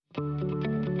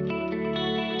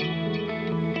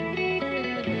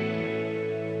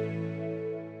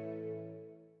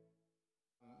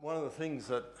things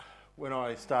that when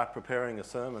I start preparing a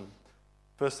sermon,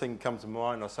 first thing that comes to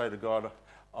mind, I say to God,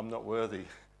 I'm not worthy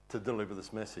to deliver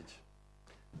this message.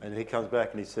 And he comes back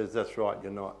and he says, that's right,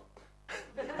 you're not.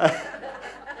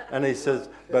 And he says,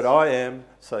 but I am,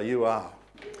 so you are.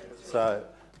 So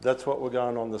that's what we're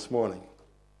going on this morning.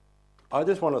 I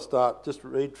just want to start, just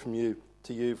read to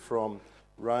you from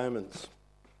Romans.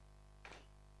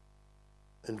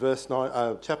 In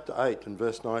chapter 8 and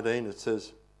verse 19, it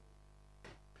says,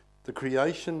 the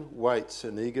creation waits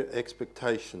in eager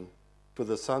expectation for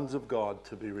the sons of God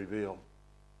to be revealed.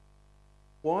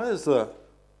 Why is the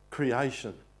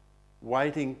creation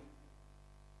waiting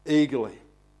eagerly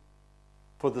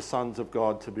for the sons of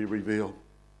God to be revealed?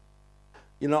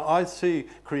 You know, I see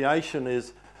creation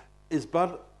is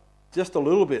but just a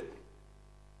little bit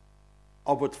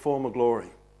of its former glory.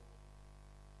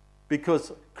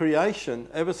 Because creation,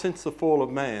 ever since the fall of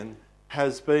man,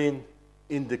 has been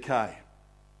in decay.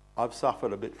 I've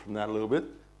suffered a bit from that a little bit,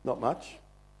 not much.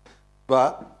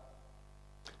 But,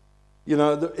 you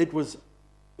know, it was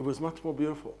much more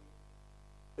beautiful.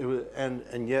 It was,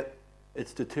 and yet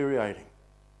it's deteriorating.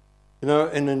 You know,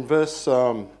 and in verse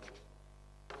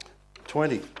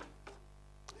 20,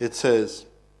 it says,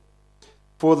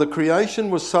 for the creation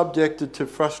was subjected to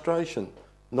frustration,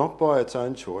 not by its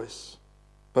own choice,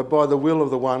 but by the will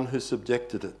of the one who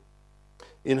subjected it,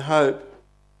 in hope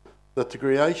that the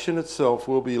creation itself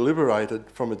will be liberated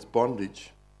from its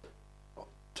bondage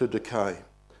to decay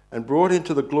and brought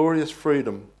into the glorious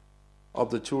freedom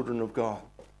of the children of God.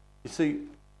 You see,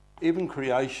 even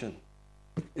creation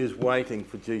is waiting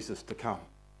for Jesus to come.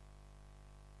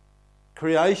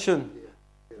 Creation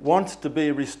wants to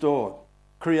be restored.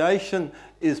 Creation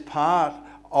is part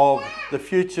of the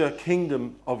future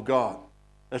kingdom of God.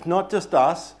 It's not just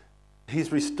us.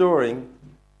 He's restoring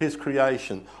his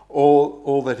creation,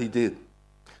 all that he did.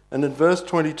 And in verse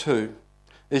 22,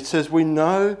 it says, we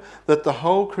know that the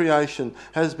whole creation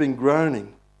has been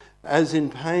groaning as in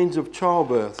pains of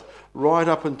childbirth right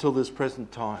up until this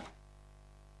present time.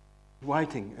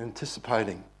 Waiting,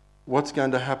 anticipating what's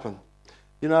going to happen.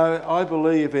 You know, I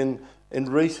believe in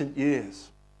recent years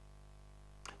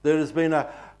there has been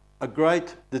a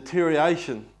great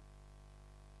deterioration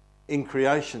in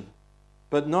creation.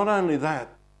 But not only that,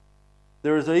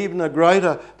 there is even a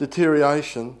greater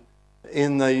deterioration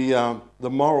in the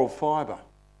moral fibre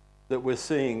that we're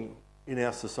seeing in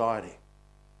our society.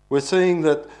 We're seeing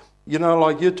that, you know,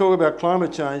 like you talk about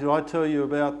climate change, I tell you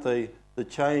about the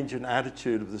change in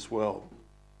attitude of this world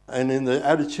and in the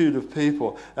attitude of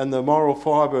people, and the moral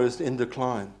fibre is in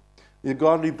decline. The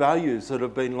godly values that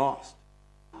have been lost.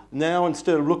 Now,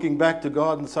 instead of looking back to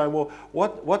God and saying, well,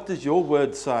 what does your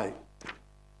word say?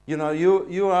 You know,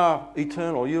 you are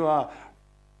eternal. You are,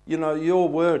 you know, your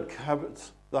word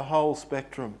covers the whole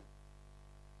spectrum.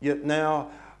 Yet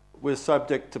now we're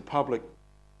subject to public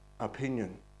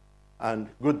opinion and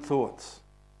good thoughts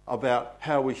about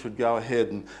how we should go ahead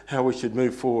and how we should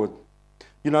move forward.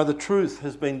 You know, the truth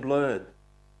has been blurred,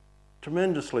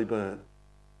 tremendously blurred.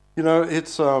 You know,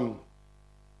 it's I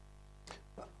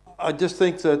just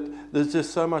think that there's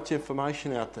just so much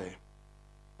information out there.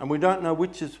 And we don't know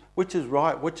which is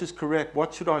right, which is correct,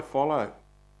 what should I follow?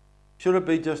 Should it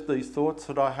be just these thoughts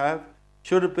that I have?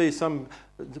 Should it be some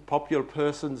popular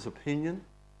person's opinion?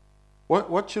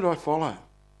 What should I follow?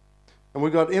 And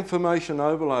we've got information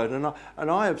overload.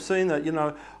 And I have seen that, you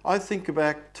know, I think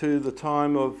back to the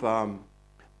time of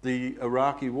the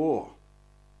Iraqi war.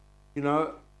 You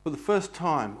know, for the first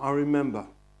time I remember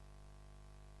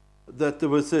that there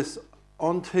was this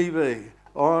on TV,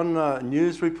 on a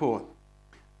news report,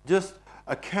 just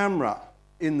a camera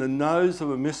in the nose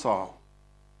of a missile,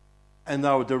 and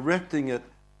they were directing it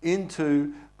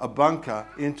into a bunker,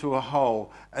 into a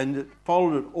hole, and it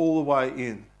followed it all the way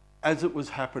in as it was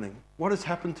happening. What has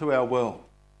happened to our world?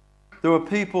 There were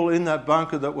people in that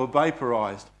bunker that were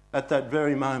vaporised at that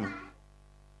very moment.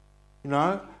 You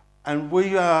know, and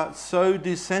we are so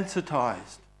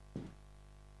desensitised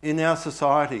in our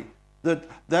society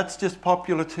that's just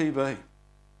popular TV.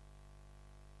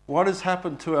 What has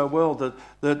happened to our world?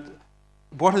 That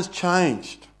what has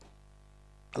changed?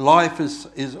 Life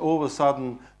is all of a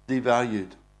sudden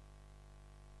devalued.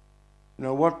 You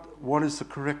know, what is the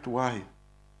correct way?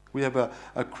 We have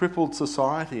a crippled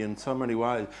society in so many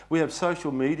ways. We have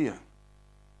social media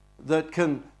that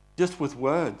can, just with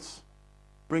words,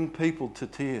 bring people to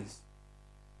tears.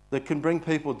 That can bring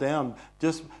people down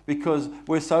just because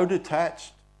we're so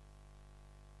detached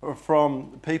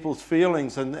from people's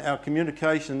feelings and our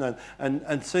communication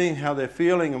and seeing how they're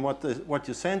feeling and what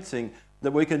you're sensing,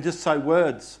 that we can just say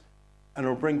words and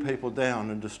it'll bring people down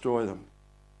and destroy them.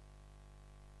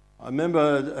 I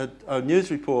remember a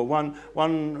news report,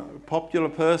 one popular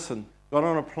person got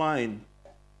on a plane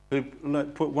who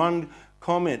put one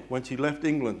comment when she left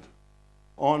England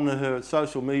on her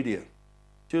social media.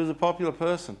 She was a popular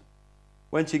person.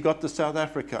 When she got to South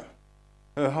Africa,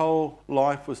 her whole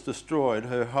life was destroyed.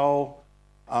 Her whole,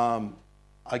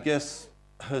 I guess,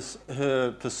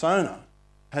 her persona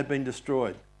had been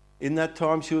destroyed. In that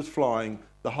time she was flying,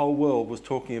 the whole world was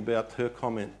talking about her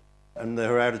comment and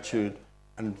her attitude,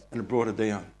 and it brought her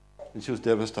down. And she was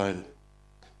devastated.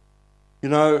 You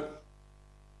know,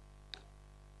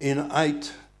 in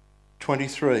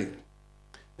 8:23,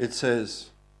 it says,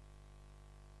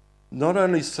 not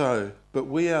only so, but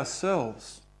we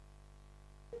ourselves,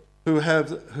 who have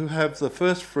the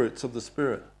first fruits of the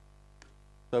Spirit.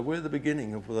 So we're the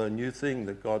beginning of the new thing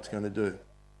that God's going to do.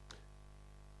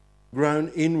 Grown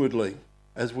inwardly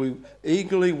as we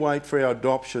eagerly wait for our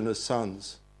adoption as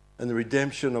sons and the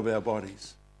redemption of our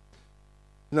bodies.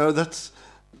 You know, that's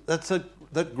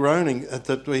that groaning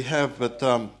that we have. But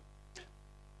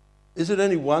is it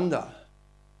any wonder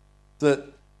that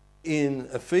in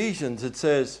Ephesians it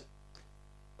says,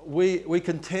 we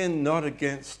contend not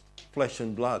against flesh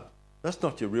and blood. That's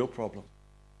not your real problem.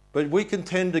 But we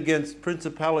contend against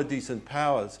principalities and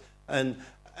powers and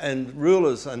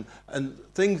rulers and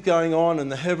things going on in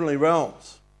the heavenly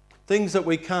realms. Things that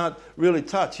we can't really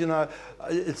touch. You know,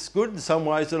 it's good in some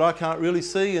ways that I can't really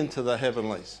see into the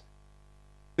heavenlies,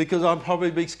 because I'd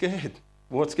probably be scared of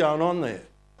what's going on there.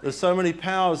 There's so many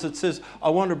powers that says, I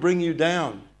want to bring you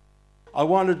down. I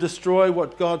want to destroy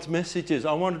what God's message is.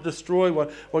 I want to destroy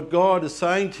what God is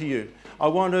saying to you. I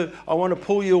want to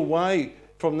pull you away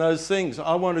from those things.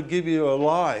 I want to give you a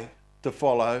lie to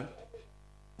follow,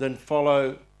 then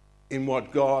follow in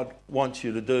what God wants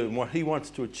you to do and what He wants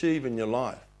to achieve in your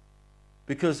life.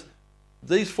 Because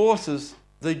these forces,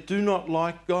 they do not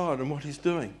like God and what He's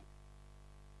doing.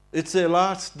 It's their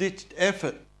last-ditched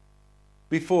effort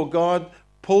before God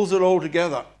pulls it all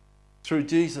together through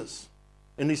Jesus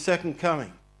in His second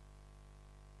coming.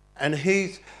 And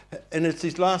it's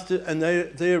His last, and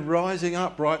they're rising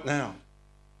up right now.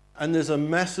 And there's a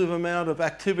massive amount of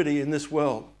activity in this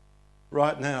world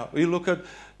right now. We look at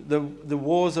the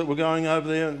wars that were going over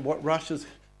there and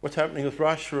what's happening with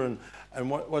Russia and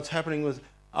what's happening with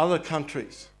other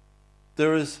countries.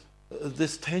 There is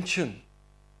this tension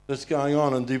that's going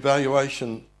on and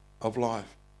devaluation of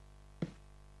life.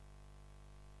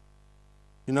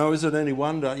 You know, is it any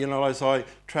wonder, you know, as I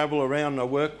travel around and I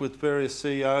work with various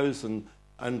CEOs and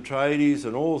tradies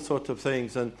and all sorts of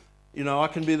things, and, you know, I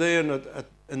can be there in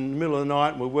the middle of the night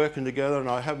and we're working together and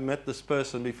I haven't met this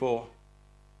person before.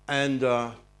 And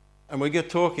we get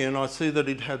talking and I see that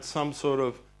he'd had some sort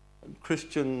of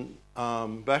Christian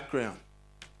background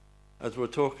as we're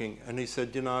talking. And he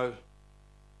said, you know,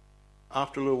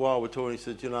 after a little while we're talking, he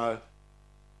said, you know,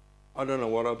 I don't know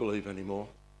what I believe anymore.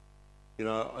 You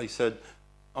know, he said,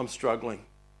 I'm struggling.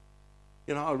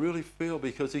 You know, I really feel,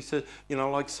 because he said, you know,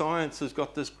 like science has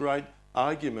got this great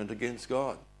argument against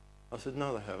God. I said,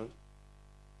 no, they haven't.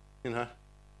 You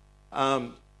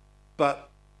know, but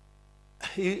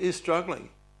he is struggling.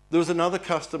 There was another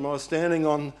customer. I was standing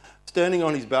on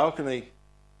his balcony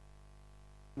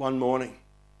one morning.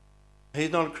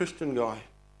 He's not a Christian guy.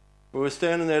 We were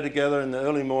standing there together in the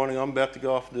early morning. I'm about to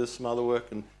go off and do some other work,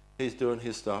 and he's doing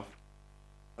his stuff.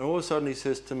 And all of a sudden he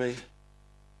says to me,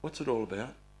 what's it all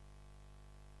about?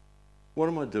 What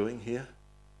am I doing here?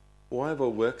 Why have I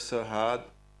worked so hard?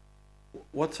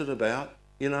 What's it about?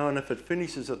 You know, and if it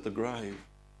finishes at the grave,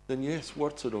 then yes,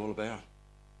 what's it all about?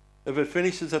 If it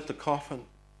finishes at the coffin,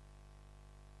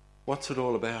 what's it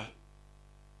all about?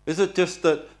 Is it just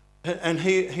that, and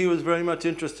he was very much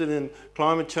interested in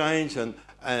climate change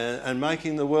and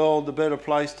making the world a better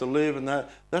place to live, and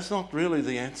that's not really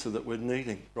the answer that we're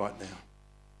needing right now.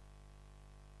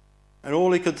 And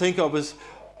all he could think of is,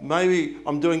 maybe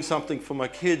I'm doing something for my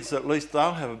kids, at least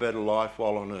they'll have a better life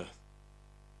while on earth.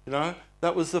 You know,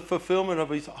 that was the fulfillment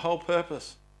of his whole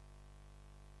purpose.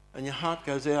 And your heart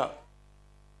goes out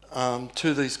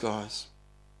to these guys.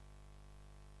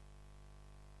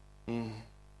 You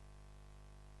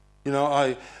know,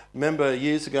 I remember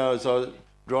years ago as I was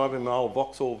driving my old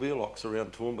Vauxhall Velox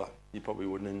around Toowoomba. You probably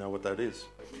wouldn't even know what that is.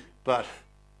 But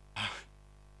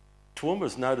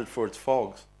Toowoomba's noted for its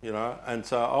fogs, you know, and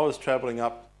so I was travelling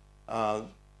up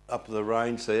the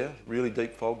range there, really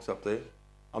deep fogs up there.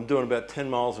 I'm doing about 10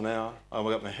 miles an hour. I've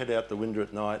got my head out the window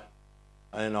at night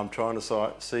and I'm trying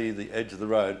to see the edge of the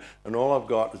road, and all I've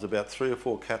got is about 3 or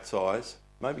 4 cat's eyes,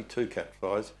 maybe 2 cat's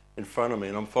eyes, in front of me,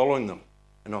 and I'm following them.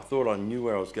 And I thought I knew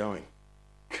where I was going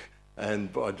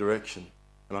and by direction.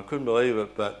 And I couldn't believe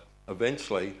it, but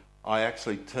eventually I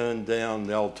actually turned down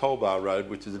the old toll bar road,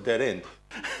 which is a dead end.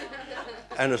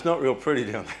 And it's not real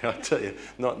pretty down there, I tell you,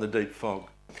 not in the deep fog.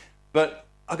 But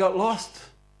I got lost.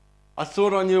 I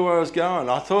thought I knew where I was going.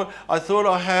 I thought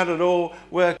I had it all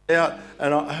worked out,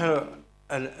 and I had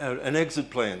an exit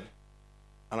plan,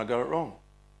 and I got it wrong.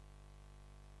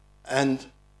 And,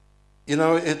 you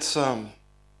know, it's, you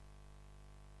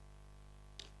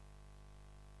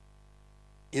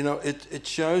know, it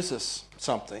shows us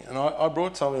something. And I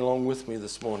brought something along with me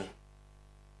this morning.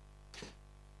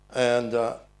 And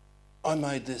I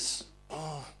made this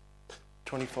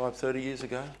 25, 30 years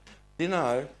ago. Do you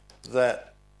know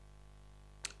that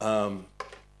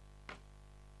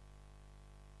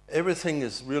everything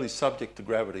is really subject to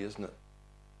gravity, isn't it?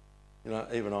 You know,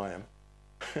 even I am.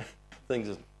 Things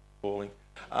are falling.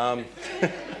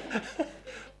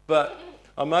 But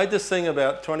I made this thing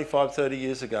about 25, 30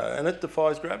 years ago, and it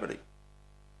defies gravity.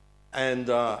 And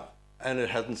it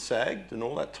hasn't sagged in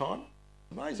all that time.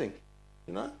 Amazing,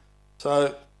 you know?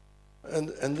 So,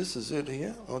 and this is it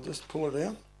here. I'll just pull it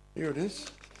out. Here it is.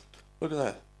 Look at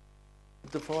that.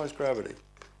 It defies gravity.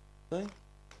 See?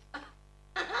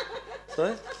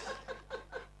 See?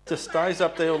 Just stays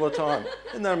up there all the time.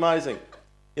 Isn't that amazing?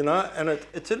 You know, and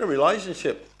it's in a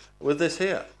relationship with this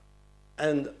here.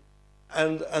 And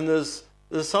there's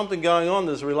something going on.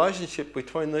 There's a relationship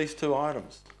between these two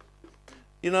items.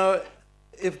 You know,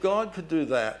 if God could do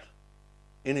that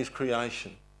in his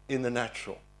creation, in the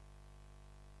natural,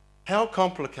 how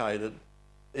complicated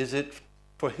is it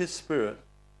for his Spirit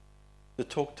to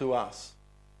talk to us,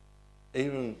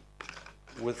 even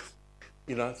with,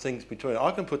 you know, things between?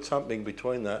 I can put something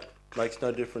between that, makes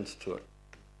no difference to it.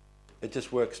 It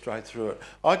just works straight through it.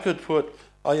 I could put,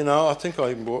 you know, I think I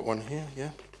even bought one here,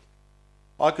 yeah.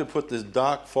 I could put this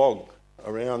dark fog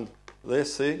around there,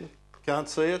 see? Can't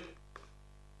see it,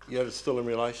 yet it's still in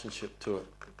relationship to it.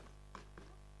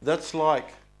 That's like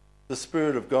the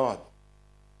Spirit of God.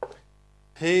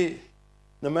 He,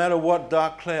 no matter what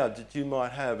dark clouds that you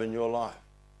might have in your life,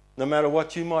 no matter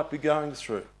what you might be going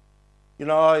through. You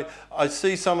know, I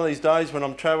see some of these days when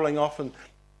I'm travelling off and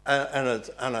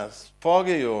it's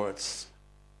foggy or it's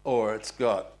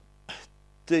got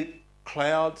deep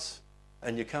clouds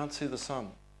and you can't see the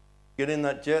sun. Get in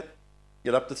that jet,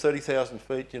 get up to 30,000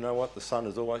 feet, you know what? The sun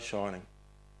is always shining.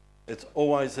 It's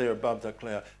always there above the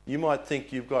cloud. You might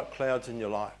think you've got clouds in your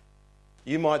life.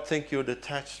 You might think you're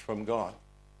detached from God.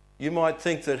 You might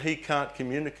think that he can't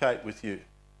communicate with you,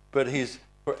 but he's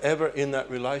forever in that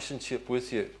relationship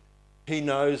with you. He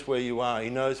knows where you are.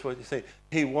 He knows what you think.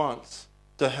 He wants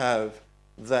to have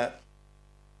that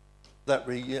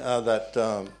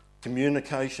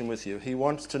communication with you. He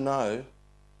wants to know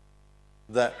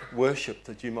that worship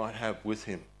that you might have with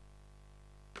him.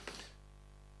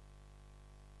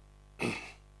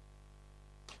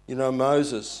 You know,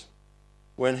 Moses,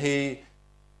 when he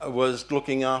was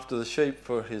looking after the sheep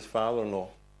for his father-in-law,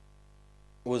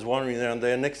 was wandering around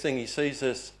there. Next thing he sees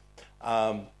this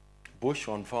bush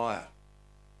on fire.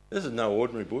 This is no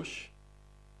ordinary bush.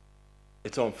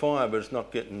 It's on fire, but it's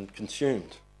not getting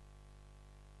consumed.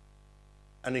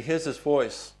 And he hears this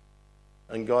voice,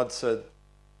 and God said,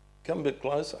 come a bit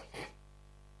closer.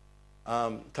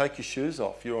 Take your shoes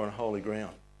off, you're on holy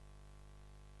ground.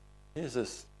 Here's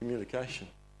this communication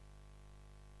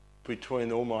between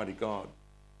the Almighty God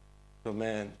to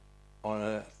man on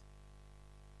earth.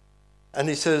 And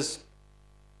he says,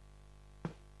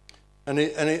 and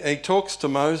he talks to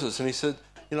Moses, and he said,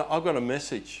 you know, I've got a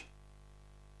message,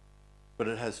 but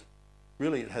it has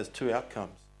two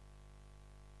outcomes.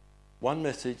 One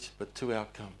message, but two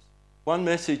outcomes. One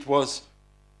message was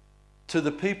to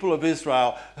the people of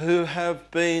Israel who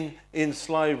have been in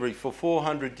slavery for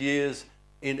 400 years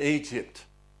in Egypt,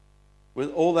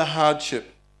 with all the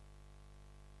hardship.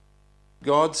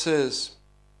 God says,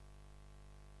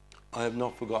 I have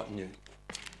not forgotten you.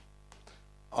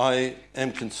 I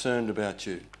am concerned about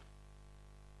you.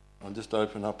 I'll just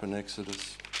open up in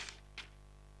Exodus.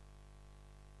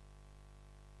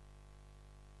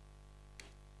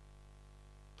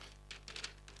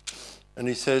 And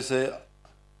he says there,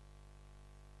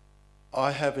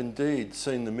 I have indeed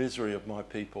seen the misery of my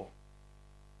people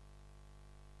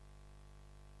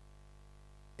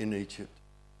in Egypt.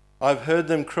 I've heard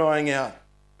them crying out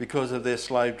because of their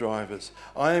slave drivers.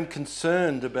 I am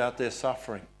concerned about their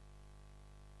suffering.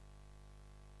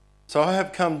 So I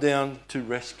have come down to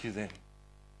rescue them.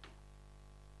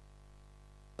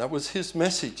 That was his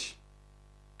message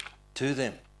to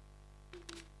them.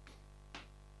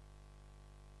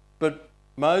 But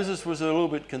Moses was a little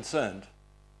bit concerned.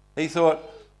 He thought,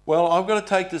 Well, I've got to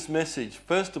take this message,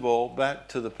 first of all, back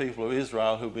to the people of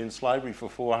Israel who've been in slavery for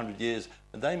 400 years,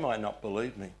 and they might not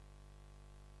believe me.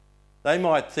 They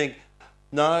might think,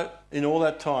 no, in all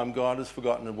that time, God has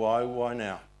forgotten it. Why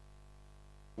now?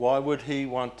 Why would he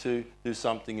want to do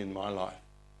something in my life?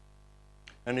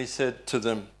 And he said to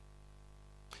them,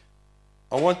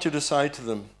 I want you to say to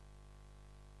them,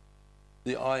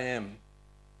 the I am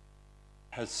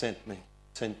has sent me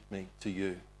to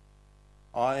you.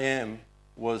 I am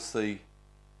was the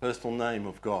personal name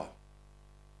of God.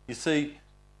 You see,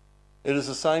 it is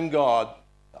the same God.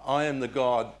 I am the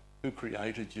God who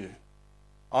created you.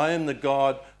 I am the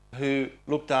God who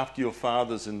looked after your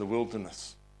fathers in the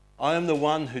wilderness. I am the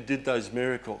one who did those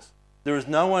miracles. There is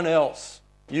no one else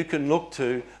you can look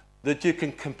to that you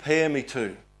can compare me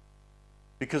to,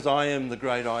 because I am the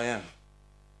great I am.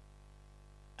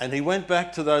 And he went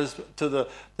back to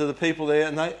the people there,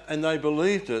 and they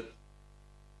believed it,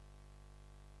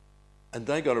 and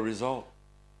they got a result.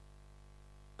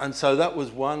 And so that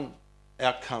was one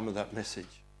outcome of that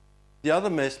message. The other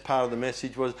part of the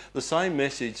message was the same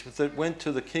message that went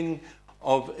to the king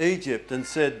of Egypt and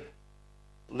said,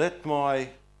 let my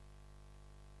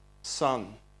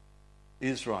son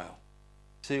Israel.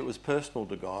 See, it was personal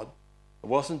to God. It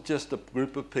wasn't just a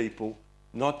group of people,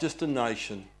 not just a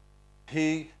nation.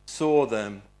 He saw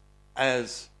them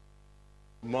as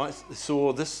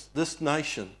saw this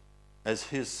nation as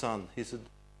his son,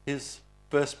 his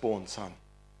firstborn son.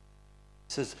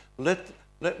 He says,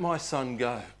 let my son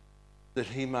go, that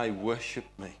he may worship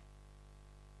me.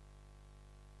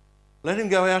 Let him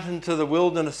go out into the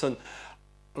wilderness and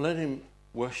let him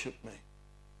worship me.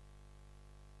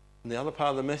 And the other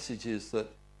part of the message is that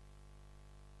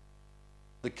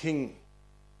the king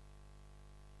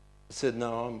said,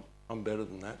 no, I'm better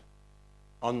than that.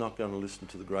 I'm not going to listen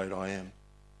to the great I am.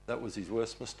 That was his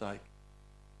worst mistake.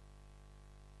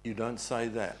 You don't say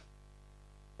that.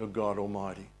 You're God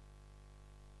Almighty.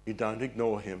 You don't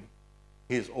ignore him.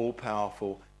 He is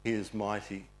all-powerful. He is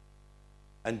mighty.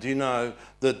 And do you know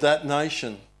that that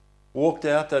nation walked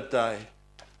out that day,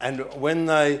 and when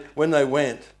they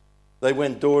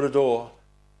went door to door,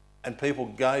 and people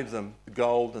gave them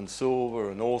gold and silver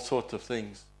and all sorts of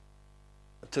things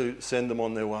to send them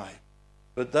on their way.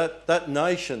 But that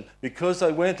nation, because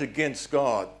they went against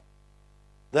God,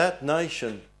 that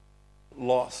nation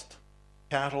lost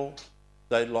cattle,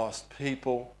 they lost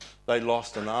people, they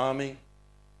lost an army.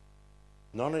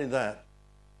 Not only that,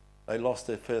 they lost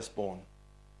their firstborn.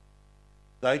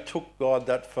 They took God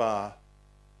that far,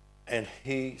 and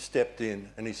he stepped in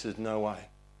and he said, no way.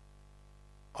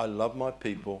 I love my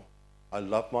people. I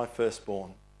love my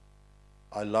firstborn.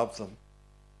 I love them.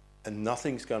 And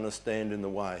nothing's going to stand in the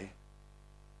way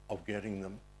of getting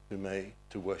them to me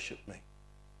to worship me.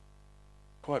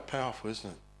 Quite powerful, isn't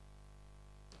it?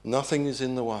 Nothing is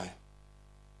in the way.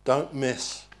 Don't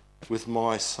mess with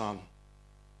my son.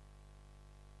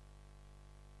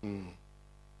 And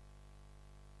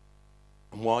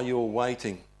while you're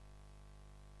waiting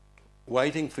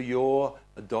for your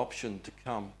adoption to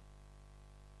come,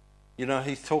 you know,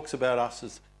 he talks about us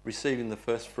as receiving the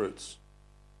first fruits.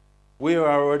 We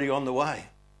are already on the way.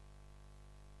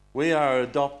 We are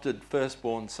adopted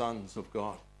firstborn sons of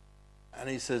God. And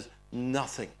he says,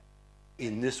 nothing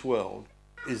in this world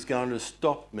is going to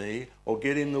stop me or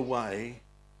get in the way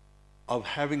of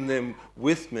having them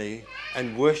with me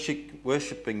and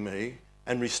worshipping me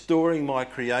and restoring my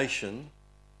creation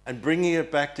and bringing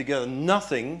it back together.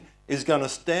 Nothing is going to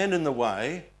stand in the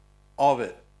way of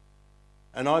it.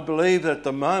 And I believe that at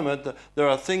the moment that there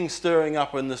are things stirring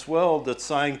up in this world that's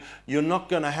saying, you're not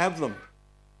going to have them.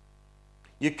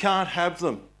 You can't have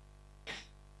them.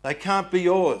 They can't be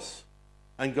yours.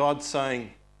 And God's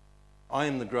saying, I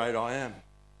am the great I am.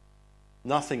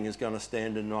 Nothing is going to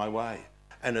stand in my way.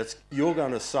 And you're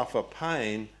going to suffer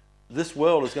pain. This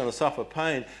world is going to suffer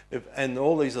pain. And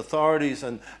all these authorities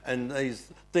and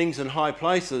these things in high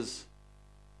places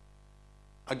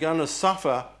are going to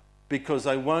suffer because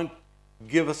they won't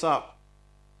give us up.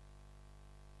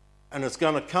 And it's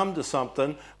going to come to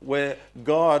something where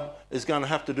God is going to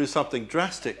have to do something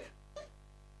drastic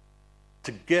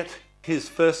to get his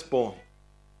firstborn,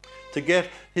 to get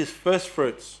his first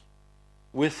fruits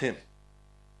with him.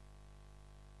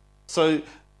 So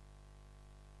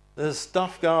there's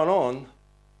stuff going on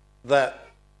that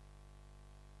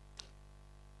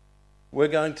we're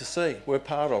going to see, we're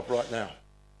part of right now.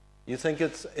 You think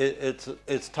it's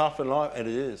tough in life, and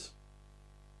it is.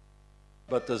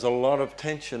 But there's a lot of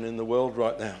tension in the world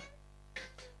right now.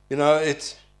 You know,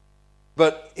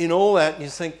 but in all that, you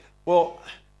think, well,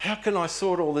 how can I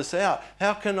sort all this out?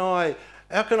 How can I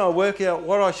How can I work out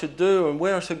what I should do and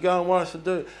where I should go and what I should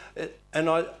do? And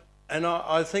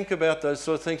I think about those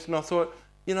sort of things, and I thought,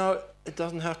 it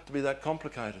doesn't have to be that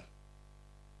complicated.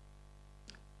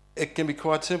 It can be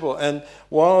quite simple. And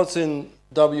while it's in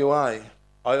WA,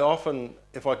 I often,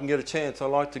 if I can get a chance, I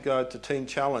like to go to Teen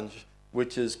Challenge,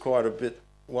 which is quite a bit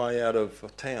way out of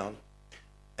town,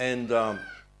 and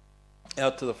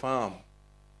out to the farm.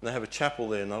 And they have a chapel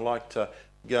there, and I like to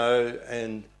go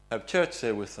and have church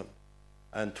there with them.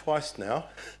 And twice now,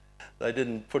 they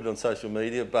didn't put it on social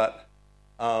media, but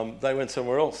they went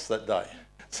somewhere else that day.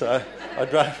 So I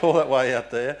drove all that way out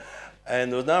there,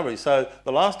 and there was nobody. So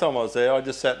the last time I was there, I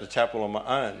just sat in the chapel on my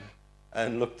own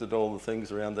and looked at all the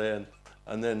things around there,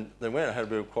 and then went and had a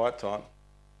bit of quiet time.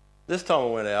 This time I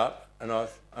went out, and I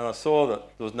saw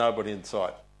that there was nobody in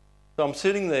sight. So I'm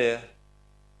sitting there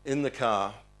in the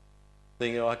car,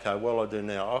 thinking, okay, what do I do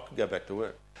now? I could go back to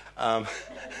work.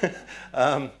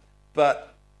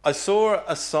 But I saw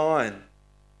a sign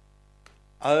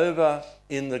over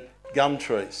in the gum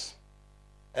trees,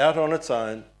 out on its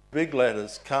own, big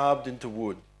letters carved into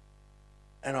wood.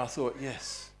 And I thought,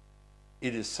 yes,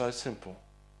 it is so simple.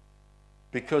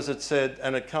 Because it said,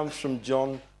 and it comes from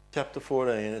John chapter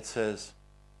 14, it says,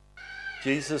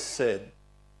 Jesus said,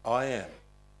 I am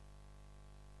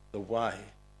the way,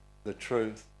 the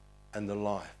truth, and the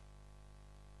life.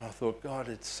 And I thought, God,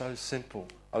 it's so simple.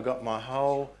 I got my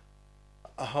whole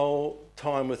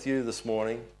time with you this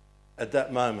morning at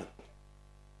that moment.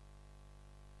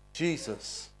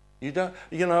 Jesus. You don't,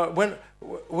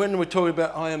 when we talk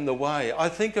about I am the way, I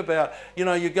think about,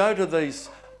 you go to these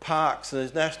parks,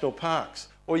 these national parks,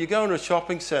 or you go into a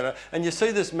shopping centre and you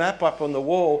see this map up on the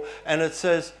wall, and it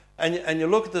says, and you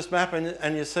look at this map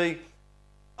and you see,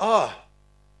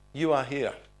 you are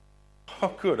here.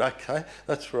 Oh, good, okay,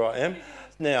 that's where I am.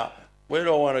 Now, where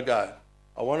do I want to go?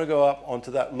 I want to go up onto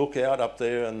that lookout up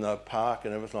there in the park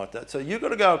and everything like that. So you've got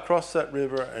to go across that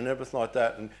river and everything like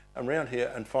that and around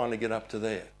here and finally get up to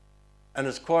there. And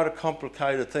it's quite a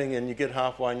complicated thing, and you get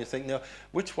halfway and you think, now,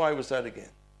 which way was that again?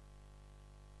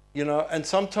 And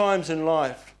sometimes in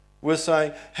life we're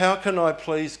saying, how can I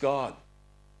please God?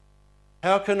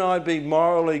 How can I be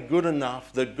morally good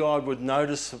enough that God would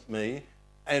notice me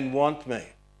and want me?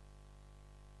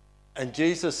 And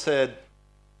Jesus said,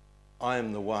 I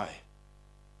am the way.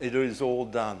 It is all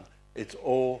done. It's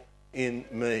all in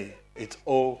me. It's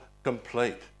all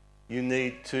complete. You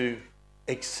need to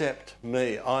accept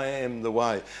me. I am the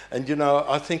way. And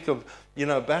I think of,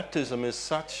 baptism is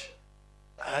such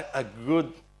a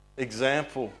good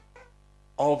example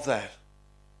of that,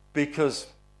 because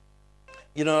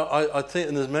I think,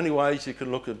 and there's many ways you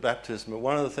can look at baptism, but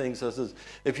one of the things is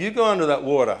if you go under that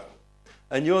water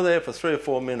and you're there for 3 or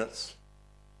 4 minutes,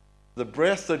 the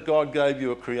breath that God gave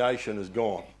you at creation is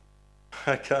gone.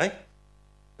 Okay?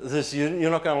 You're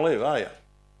not going to live, are you?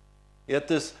 Yet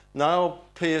this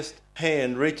nail-pierced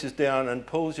hand reaches down and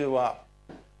pulls you up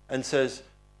and says,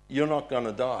 you're not going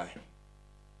to die.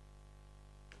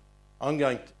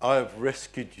 I have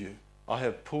rescued you. I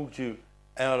have pulled you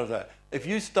out of that. If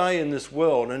you stay in this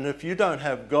world and if you don't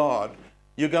have God,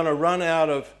 you're going to run out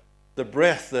of the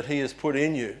breath that He has put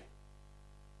in you,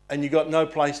 and you've got no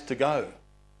place to go.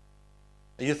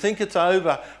 You think it's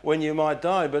over when you might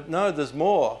die, but no, there's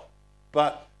more.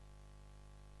 But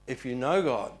if you know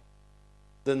God,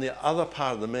 then the other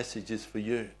part of the message is for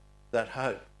you. That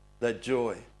hope, that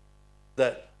joy,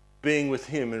 that being with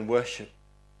Him in worship.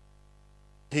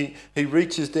 He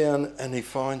reaches down and He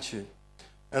finds you.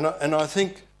 And I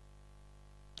think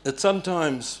that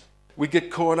sometimes we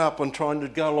get caught up on trying to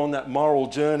go along that moral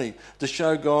journey to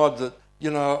show God that,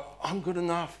 I'm good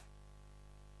enough.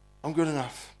 I'm good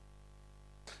enough.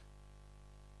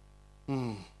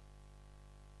 And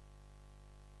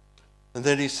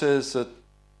then He says that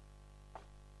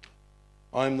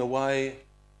I am the way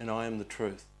and I am the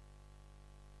truth.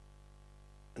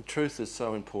 And truth is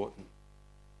so important.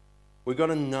 We've got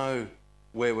to know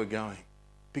where we're going.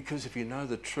 Because if you know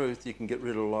the truth, you can get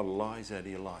rid of a lot of lies out of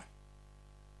your life.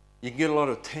 You can get a lot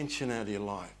of tension out of your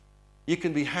life. You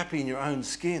can be happy in your own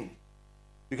skin.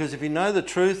 Because if you know the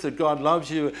truth that God loves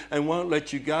you and won't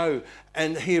let you go,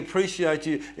 and He appreciates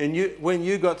you, and when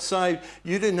you got saved,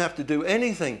 you didn't have to do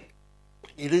anything.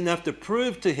 You didn't have to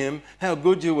prove to Him how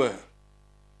good you were.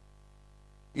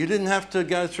 You didn't have to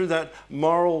go through that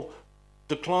moral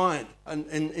decline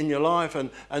in your life and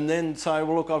then say,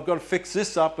 well, look, I've got to fix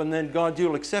this up and then, God,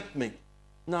 you'll accept me.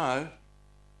 No.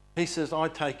 He says, I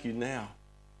take you now.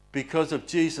 Because of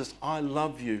Jesus, I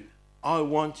love you. I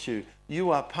want you.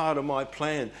 You are part of my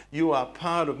plan. You are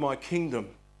part of my kingdom.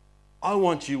 I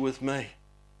want you with me.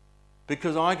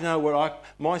 because I know what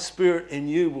my spirit in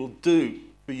you will do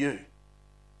for you.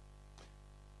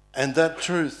 And that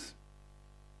truth,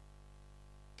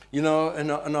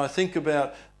 and I think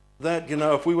about that,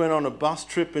 if we went on a bus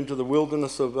trip into the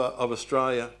wilderness of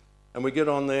Australia, and we get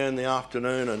on there in the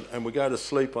afternoon and we go to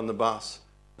sleep on the bus,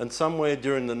 and somewhere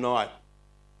during the night,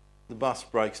 the bus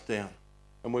breaks down,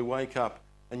 and we wake up,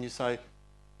 and you say,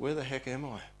 where the heck am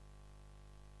I?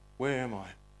 Where am I?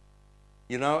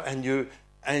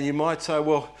 And you might say,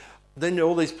 well, then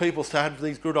all these people start with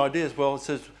these good ideas. Well, it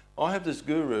says, I have this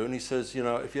guru, and he says,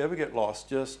 if you ever get lost,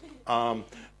 just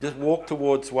walk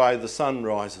towards the way the sun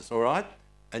rises, all right?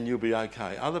 And you'll be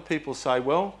okay. Other people say,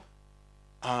 well,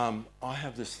 I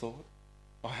have this thought.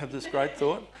 I have this great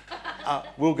thought.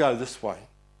 We'll go this way,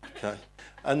 okay?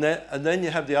 And then you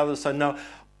have the others say, no,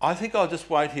 I think I'll just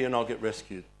wait here and I'll get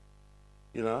rescued,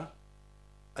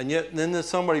 And yet then there's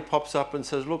somebody pops up and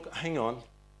says, look, hang on,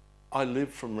 I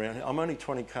live from around here. I'm only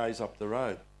 20 k's up the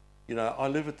road. I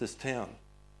live at this town.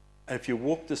 And if you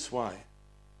walk this way,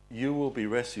 you will be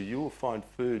rescued. You will find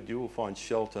food. You will find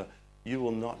shelter. You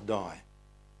will not die.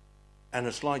 And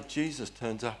it's like Jesus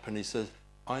turns up and he says,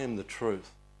 I am the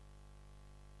truth.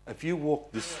 If you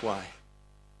walk this way,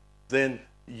 then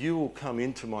you will come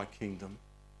into my kingdom.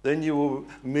 Then you will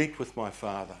meet with my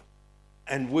Father.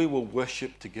 And we will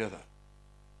worship together.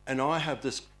 And I have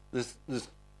this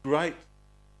great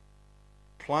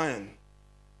plan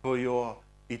for your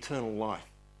eternal life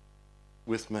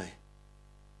with me.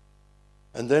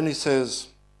 And then he says,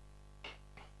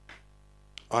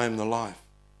 I am the life.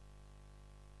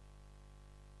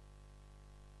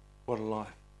 What a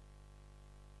life.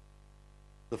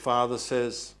 The Father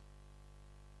says,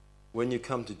 when you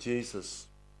come to Jesus,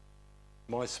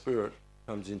 my spirit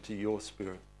comes into your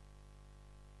spirit.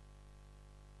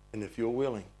 And if you're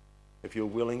willing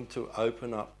to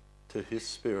open up to his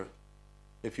spirit,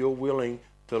 if you're willing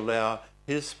to allow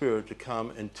his spirit to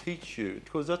come and teach you,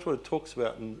 because that's what it talks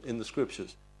about in the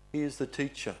scriptures. He is the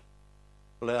teacher.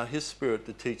 Allow his spirit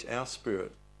to teach our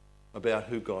spirit about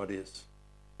who God is.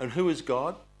 And who is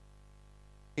God?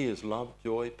 He is love,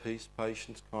 joy, peace,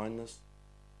 patience, kindness.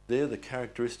 They're the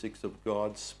characteristics of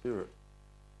God's spirit.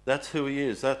 That's who he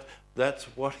is. That's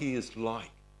what he is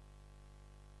like.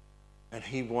 And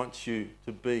he wants you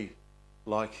to be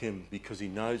like him because he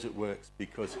knows it works,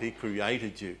 because he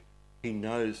created you. He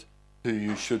knows who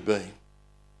you should be.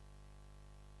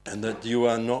 And that you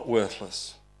are not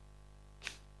worthless.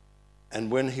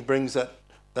 And when he brings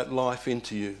that life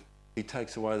into you, he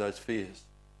takes away those fears.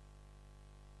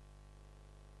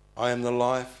 I am the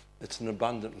life. It's an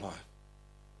abundant life.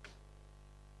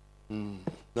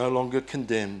 No longer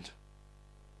condemned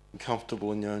and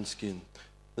comfortable in your own skin.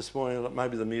 This morning,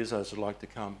 maybe the musos would like to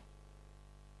come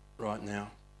right now.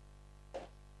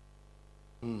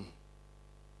 There's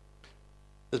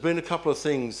been a couple of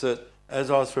things that, as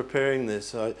I was preparing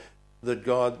this, that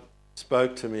God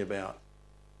spoke to me about.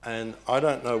 And I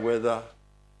don't know whether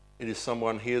it is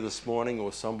someone here this morning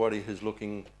or somebody who's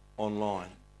looking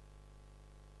online.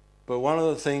 But one of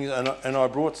the things, and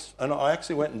I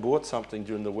actually went and bought something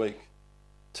during the week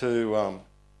to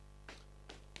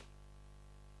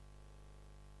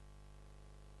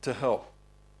help.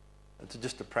 It's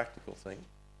just a practical thing.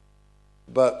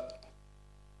 But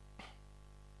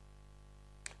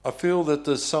I feel that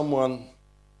there's someone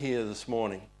here this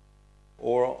morning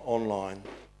or online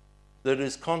that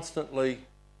is constantly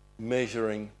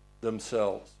measuring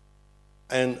themselves.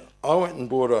 And I went and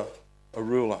bought a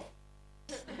ruler.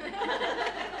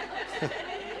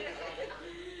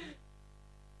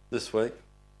 This week.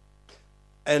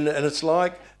 And it's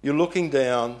like you're looking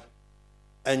down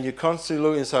and you're constantly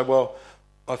looking and say, well,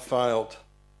 I failed.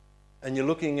 And you're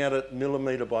looking at it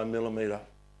millimetre by millimetre.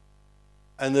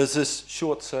 And there's this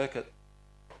short circuit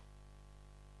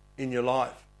in your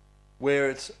life where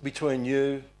it's between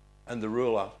you and the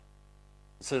ruler.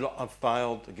 So I've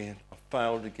failed again. I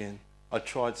failed again. I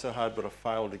tried so hard, but I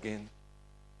failed again.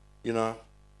 But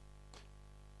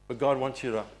God wants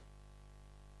you to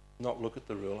not look at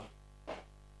the ruler.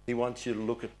 He wants you to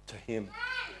look to him.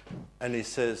 And he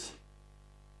says,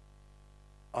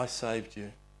 I saved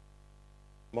you.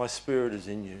 My spirit is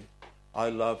in you. I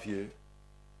love you.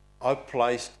 I've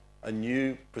placed a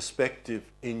new perspective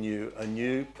in you, a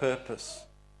new purpose,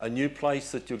 a new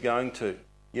place that you're going to.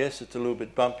 Yes, it's a little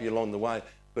bit bumpy along the way,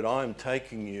 but I am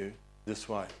taking you this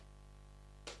way.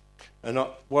 And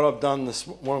what I'm going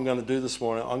to do this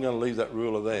morning, I'm going to leave that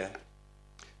ruler there.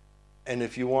 And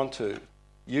if you want to,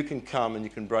 you can come and you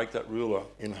can break that ruler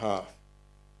in half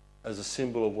as a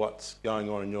symbol of what's going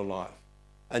on in your life.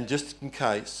 And just in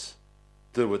case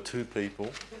there were two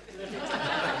people,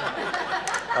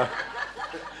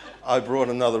 I brought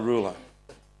another ruler.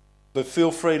 But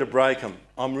feel free to break them.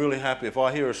 I'm really happy. If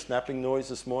I hear a snapping noise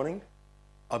this morning,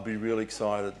 I'd be really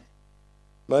excited.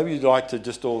 Maybe you'd like to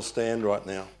just all stand right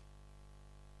now.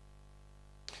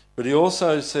 But he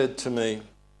also said to me,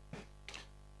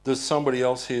 there's somebody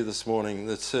else here this morning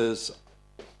that says,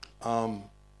 the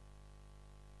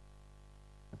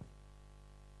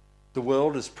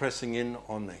world is pressing in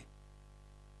on me.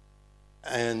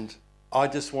 And I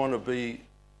just want to be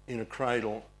in a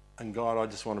cradle, and God, I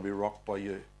just want to be rocked by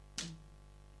you.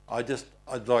 I'd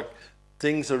like,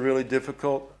 things are really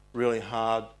difficult, really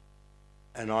hard,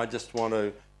 and I just want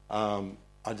to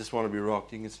be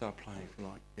rocked. You can start playing if you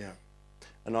like, yeah.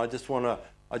 And I just want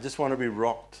to be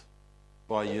rocked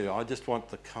by you. I just want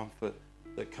the comfort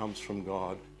that comes from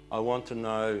God. I want to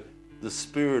know the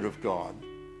Spirit of God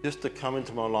just to come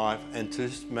into my life and to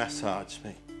just massage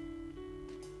me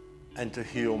and to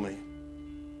heal me.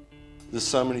 There's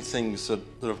so many things that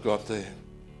I've got there.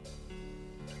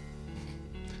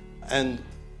 And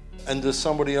there's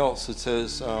somebody else that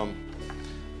says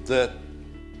that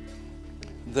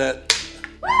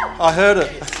I heard it.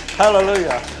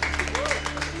 Hallelujah.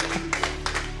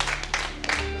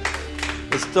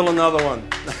 There's still another one.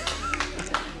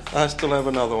 I still have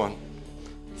another one.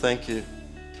 Thank you.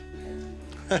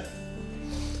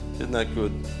 Isn't that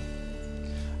good?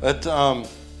 But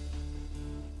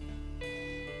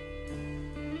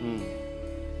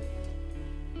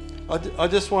I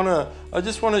just want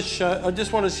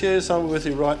to share something with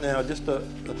you right now. Just a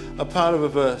part of a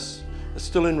verse. It's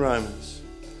still in Romans,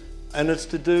 and it's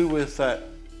to do with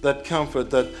that comfort,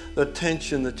 that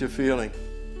tension that you're feeling.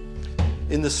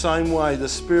 In the same way, the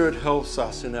Spirit helps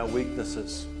us in our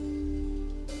weaknesses.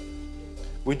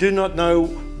 We do not know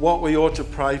what we ought to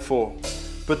pray for,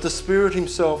 but the Spirit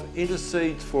Himself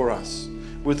intercedes for us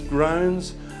with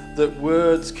groans that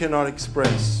words cannot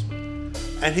express.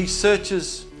 And He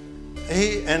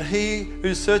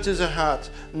who searches our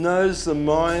hearts knows the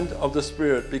mind of the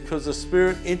Spirit, because the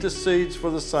Spirit intercedes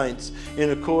for the saints in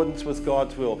accordance with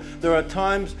God's will. There are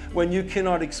times when you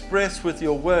cannot express with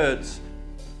your words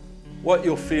what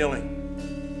you're feeling.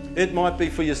 It might be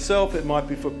for yourself, it might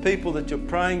be for people that you're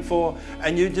praying for,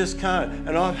 and you just can't.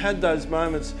 And I've had those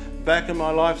moments back in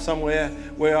my life somewhere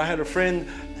where I had a friend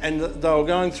and they were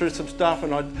going through some stuff,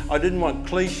 and I didn't want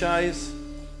cliches.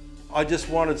 I just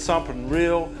wanted something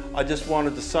real. I just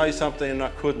wanted to say something and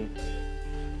I couldn't.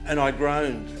 And I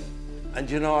groaned. And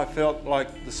you know, I felt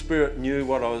like the Spirit knew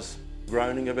what I was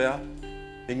groaning about.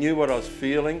 He knew what I was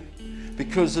feeling,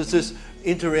 because there's this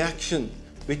interaction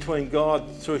between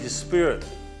God through His Spirit,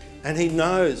 and He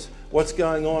knows what's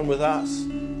going on with us,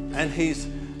 and He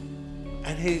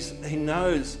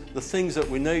knows the things that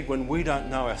we need when we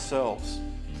don't know ourselves.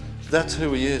 That's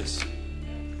who He is.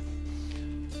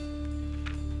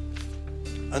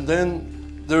 And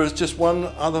then there is just one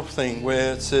other thing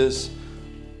where it says,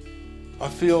 I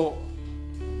feel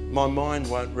my mind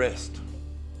won't rest.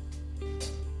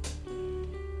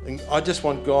 And I just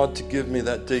want God to give me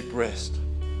that deep rest.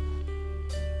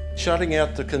 Shutting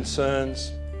out the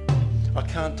concerns. I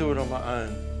can't do it on my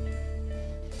own.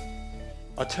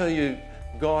 I tell you,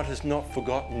 God has not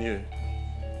forgotten you.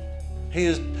 He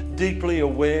is deeply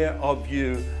aware of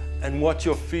you and what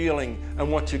you're feeling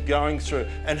and what you're going through.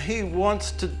 And He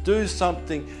wants to do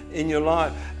something in your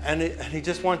life. And He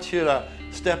just wants you to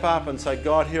step up and say,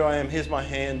 God, here I am, here's my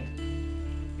hand.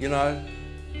 You know,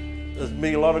 there's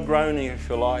been a lot of groaning, if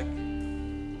you like.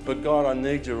 But God, I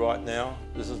need you right now.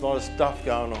 There's a lot of stuff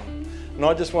going on. And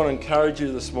I just want to encourage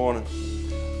you this morning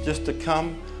just to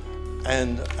come,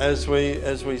 and as we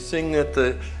sing with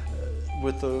the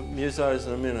musos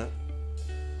in a minute,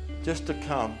 just to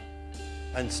come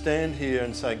and stand here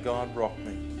and say, God, rock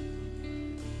me.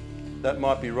 That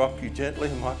might be rock you gently,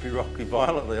 it might be rock you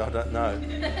violently, I don't know.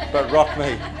 But rock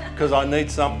me, because I need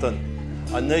something.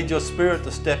 I need your Spirit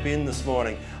to step in this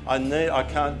morning. I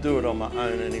can't do it on my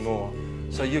own anymore.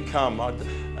 So you come.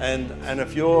 And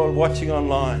if you're watching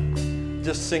online,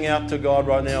 just sing out to God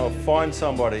right now, or find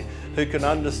somebody who can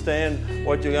understand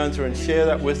what you're going through and share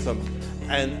that with them,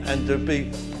 and to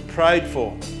be prayed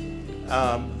for.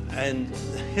 And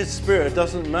His Spirit, it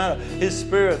doesn't matter. His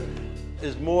Spirit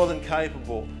is more than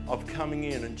capable of coming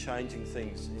in and changing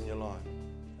things in your life.